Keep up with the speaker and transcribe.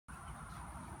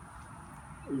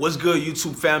What's good,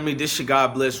 YouTube family? This your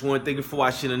God Bless One. Thank you for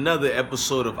watching another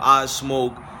episode of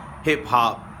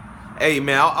IsmokeHiphop. Hey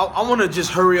man, I want to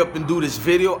just hurry up and do this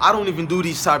video. I don't even do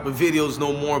these type of videos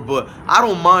no more, but I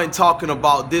don't mind talking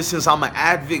about this since I'm an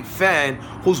avid fan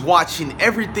who's watching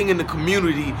everything in the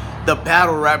community, the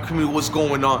battle rap community, what's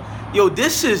going on. Yo,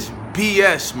 this is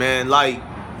BS, man. Like,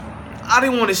 I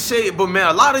didn't want to say it, but man,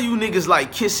 a lot of you niggas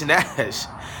like kissing ass.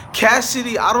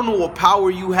 Cassidy, I don't know what power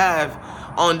you have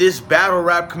on this battle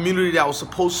rap community that was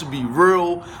supposed to be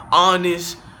real,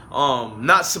 honest,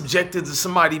 not subjected to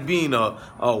somebody being a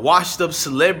washed up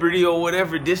celebrity or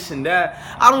whatever, this and that.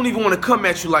 I don't even want to come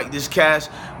at you like this, Cass,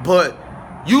 but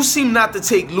you seem not to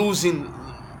take losing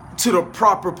to the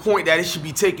proper point that it should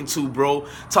be taken to, bro.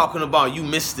 Talking about you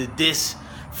missed this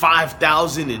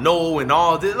 5,000 and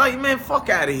all this. Like, man, fuck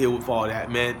out of here with all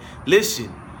that, man.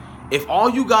 Listen. If all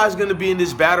you guys gonna be in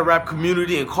this battle rap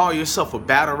community and call yourself a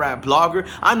battle rap blogger,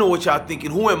 I know what y'all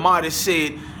thinking. Who am I to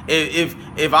say it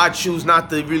if I choose not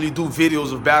to really do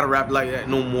videos of battle rap like that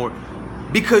no more?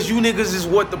 Because you niggas is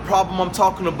what the problem I'm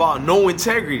talking about. No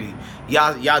integrity.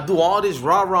 Y'all do all this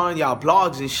rah-rah in y'all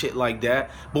blogs and shit like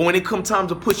that. But when it come time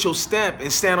to put your stamp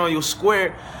and stand on your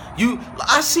square,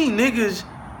 I seen niggas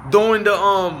during the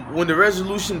when the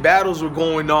resolution battles were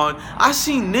going on, I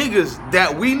seen niggas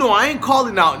that we know, I ain't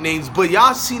calling out names, but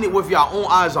y'all seen it with y'all own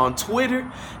eyes on Twitter,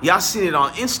 y'all seen it on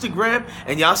Instagram,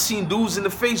 and y'all seen dudes in the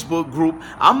Facebook group.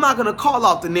 I'm not gonna call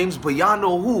out the names, but y'all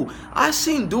know who. I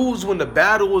seen dudes when the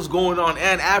battle was going on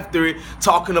and after it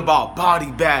talking about body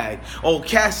bag. Oh,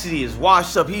 Cassidy is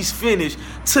washed up, he's finished.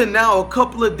 To now, a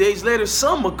couple of days later,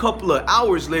 a couple of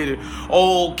hours later,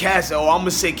 oh, Cassidy, I'm gonna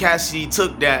say Cassidy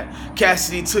took that.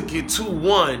 Cassidy took it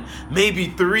 2-1, maybe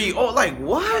 3. Oh, like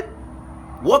what?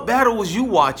 What battle was you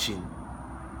watching?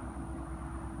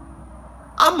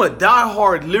 I'm a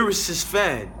diehard lyricist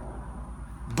fan,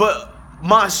 but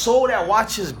my soul that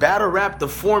watches battle rap the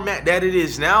format that it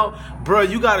is now, bro,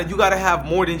 you gotta have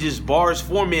more than just bars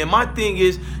for me. And my thing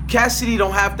is, Cassidy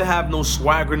don't have to have no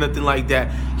swag or nothing like that.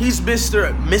 He's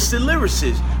Mr.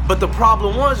 Lyricist. But the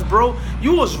problem was, bro,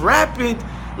 you was rapping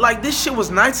like this shit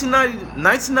was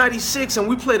 1996 and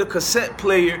we played a cassette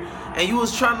player and you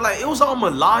was trying to, like, it was all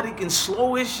melodic and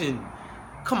slowish. And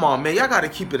come on, man, y'all gotta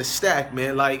keep it a stack,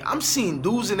 man. Like, I'm seeing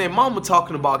dudes and their mama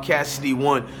talking about Cassidy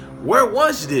won. Where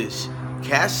was this?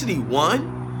 Cassidy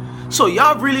won? So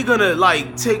y'all really gonna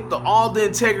like take all the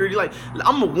integrity? Like,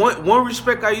 one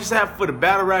respect I used to have for the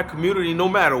battle rap community, no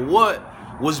matter what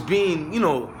was being,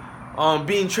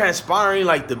 being transpiring,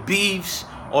 like the beefs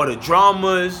or the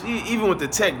dramas, even with the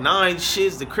Tech 9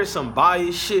 shits, the Chris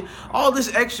Unbiased shit, all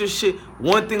this extra shit.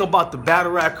 One thing about the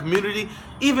battle rap community,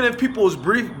 even if people was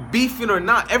beefing or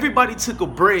not, everybody took a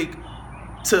break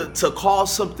to call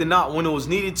something out when it was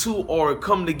needed to, or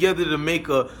come together to make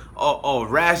a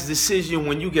rash decision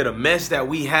when you get a mess that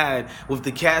we had with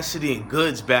the Cassidy and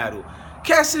Goodz battle.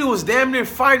 Cassidy was damn near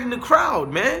fighting the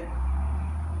crowd, man.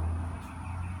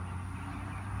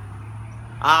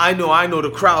 I know the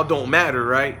crowd don't matter,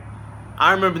 right?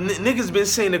 I remember niggas been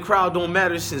saying the crowd don't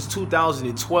matter since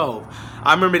 2012.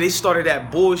 I remember they started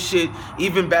that bullshit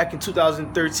even back in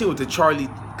 2013 with the Charlie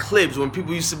Clips, when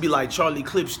people used to be like Charlie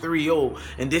Clips 3-0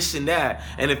 and this and that.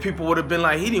 And if people would have been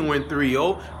like, he didn't win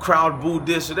 3-0, crowd booed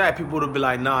this or that, people would have been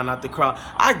like, nah, not the crowd.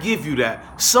 I give you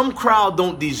that. Some crowd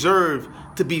don't deserve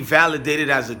to be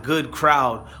validated as a good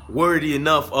crowd, worthy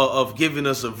enough of giving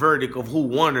us a verdict of who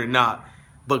won or not.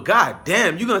 But god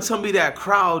damn, you gonna tell me that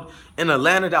crowd in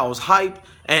Atlanta that was hype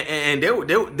and they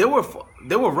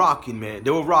were rocking, man.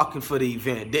 They were rocking for the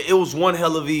event. It was one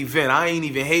hell of an event. I ain't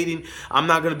even hating. I'm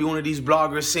not gonna be one of these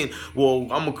bloggers saying, well,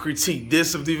 I'm gonna critique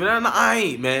this of the event. I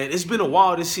ain't, man. It's been a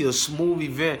while to see a smooth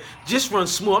event. Just run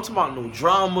smooth. I'm talking about no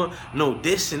drama, no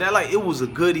this and that. Like, it was a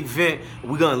good event.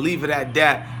 We're gonna leave it at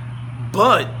that.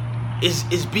 But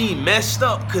it's being messed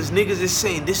up because niggas is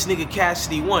saying this nigga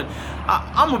Cassidy won.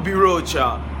 I'm gonna be real with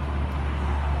y'all.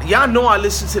 Y'all know I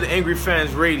listen to the Angry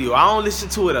Fans Radio. I don't listen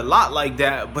to it a lot like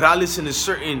that, but I listen to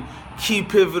certain key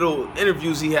pivotal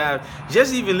interviews he had.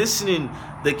 Just even listening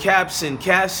the Caps and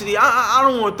Cassidy. I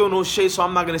don't want to throw no shade, so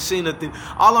I'm not gonna say nothing.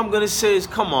 All I'm gonna say is,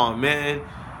 come on, man.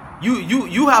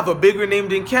 You have a bigger name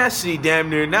than Cassidy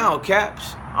damn near now,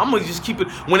 Caps. I'm gonna just keep it.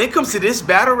 When it comes to this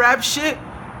battle rap shit,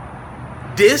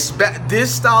 this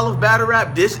style of battle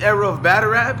rap, this era of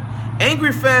battle rap,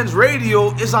 Angry Fans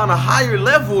Radio is on a higher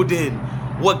level than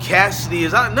what Cassidy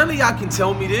is. None of y'all can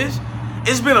tell me this.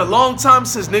 It's been a long time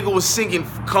since nigga was singing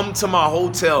 "Come to My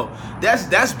Hotel."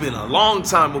 That's been a long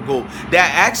time ago.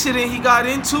 That accident he got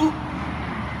into,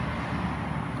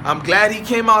 I'm glad he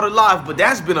came out alive, but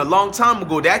that's been a long time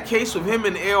ago. That case with him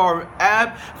and AR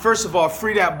Ab, first of all,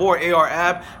 free that boy AR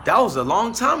Ab, that was a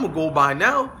long time ago by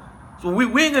now. So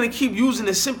we ain't gonna keep using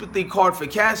the sympathy card for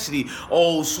Cassidy.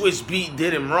 Oh, Switch Beat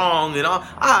did him wrong and all.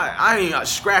 I ain't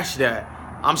scratch that.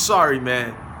 I'm sorry,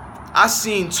 man. I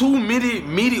seen two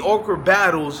mediocre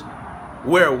battles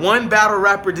where one battle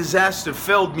rapper disaster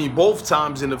failed me both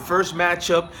times in the first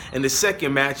matchup and the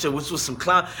second matchup, which was some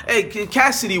clown. Hey,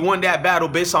 Cassidy won that battle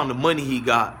based on the money he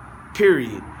got,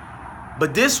 period.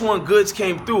 But this one, Goodz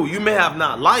came through. You may have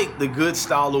not liked the Goodz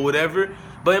style or whatever,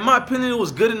 but in my opinion, it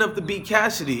was good enough to beat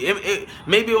Cassidy.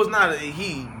 Maybe it was not,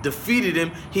 he defeated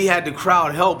him, he had the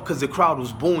crowd help because the crowd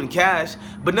was booing Cash.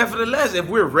 But nevertheless, if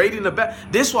we're rating the battle,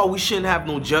 this is why we shouldn't have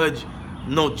no judge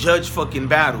fucking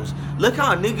battles. Look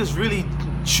how niggas really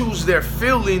choose their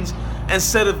feelings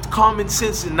instead of common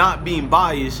sense and not being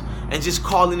biased and just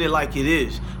calling it like it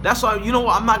is. That's why, you know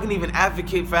what, I'm not gonna even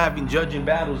advocate for having judging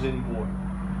battles anymore.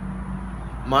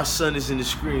 My son is in the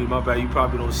screen, my bad, you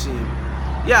probably don't see him.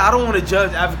 Yeah, I don't want to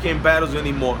judge advocating battles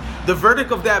anymore. The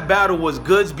verdict of that battle was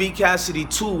Goodz beat Cassidy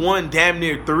 2-1, damn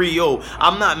near 3-0.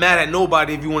 I'm not mad at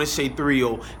nobody if you want to say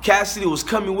 3-0. Cassidy was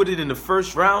coming with it in the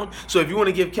first round. So if you want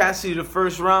to give Cassidy the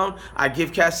first round, I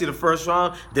give Cassidy the first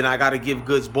round. Then I got to give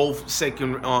Goodz both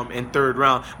second and third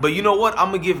round. But you know what? I'm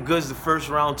going to give Goodz the first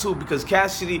round too, because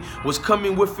Cassidy was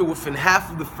coming with it within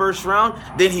half of the first round.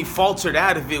 Then he faltered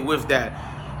out of it with that.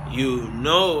 You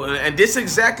know, and this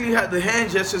exactly how the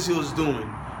hand gestures he was doing.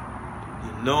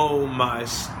 You know, my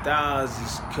stars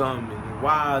is coming,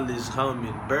 wild is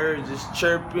humming, birds is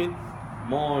chirping,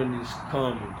 morning's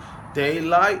coming,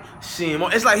 daylight, see him.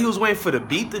 It's like he was waiting for the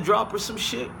beat to drop or some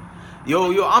shit.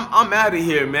 Yo, I'm out of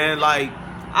here, man. Like,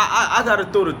 I gotta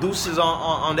throw the deuces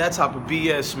on that type of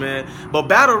BS, man. But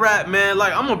battle rap, man,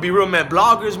 like, I'm gonna be real, man.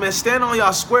 Bloggers, man, stand on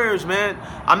y'all squares, man.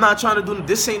 I'm not trying to do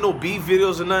this. Ain't no beat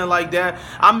videos or nothing like that.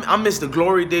 I miss the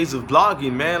glory days of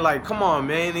blogging, man. Like, come on,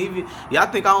 man. Even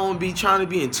y'all think I don't be trying to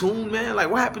be in tune, man?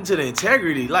 Like, what happened to the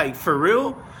integrity? Like, for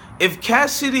real? If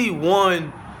Cassidy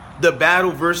won the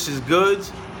battle versus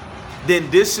Goodz, then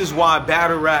this is why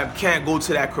battle rap can't go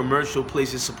to that commercial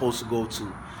place it's supposed to go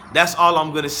to. That's all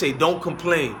I'm going to say. Don't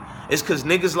complain. It's because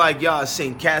niggas like y'all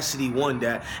saying Cassidy won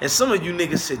that. And some of you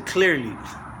niggas said clearly.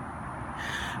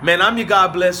 Man, I'm your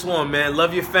God bless one, man.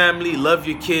 Love your family, love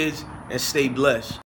your kids, and stay blessed.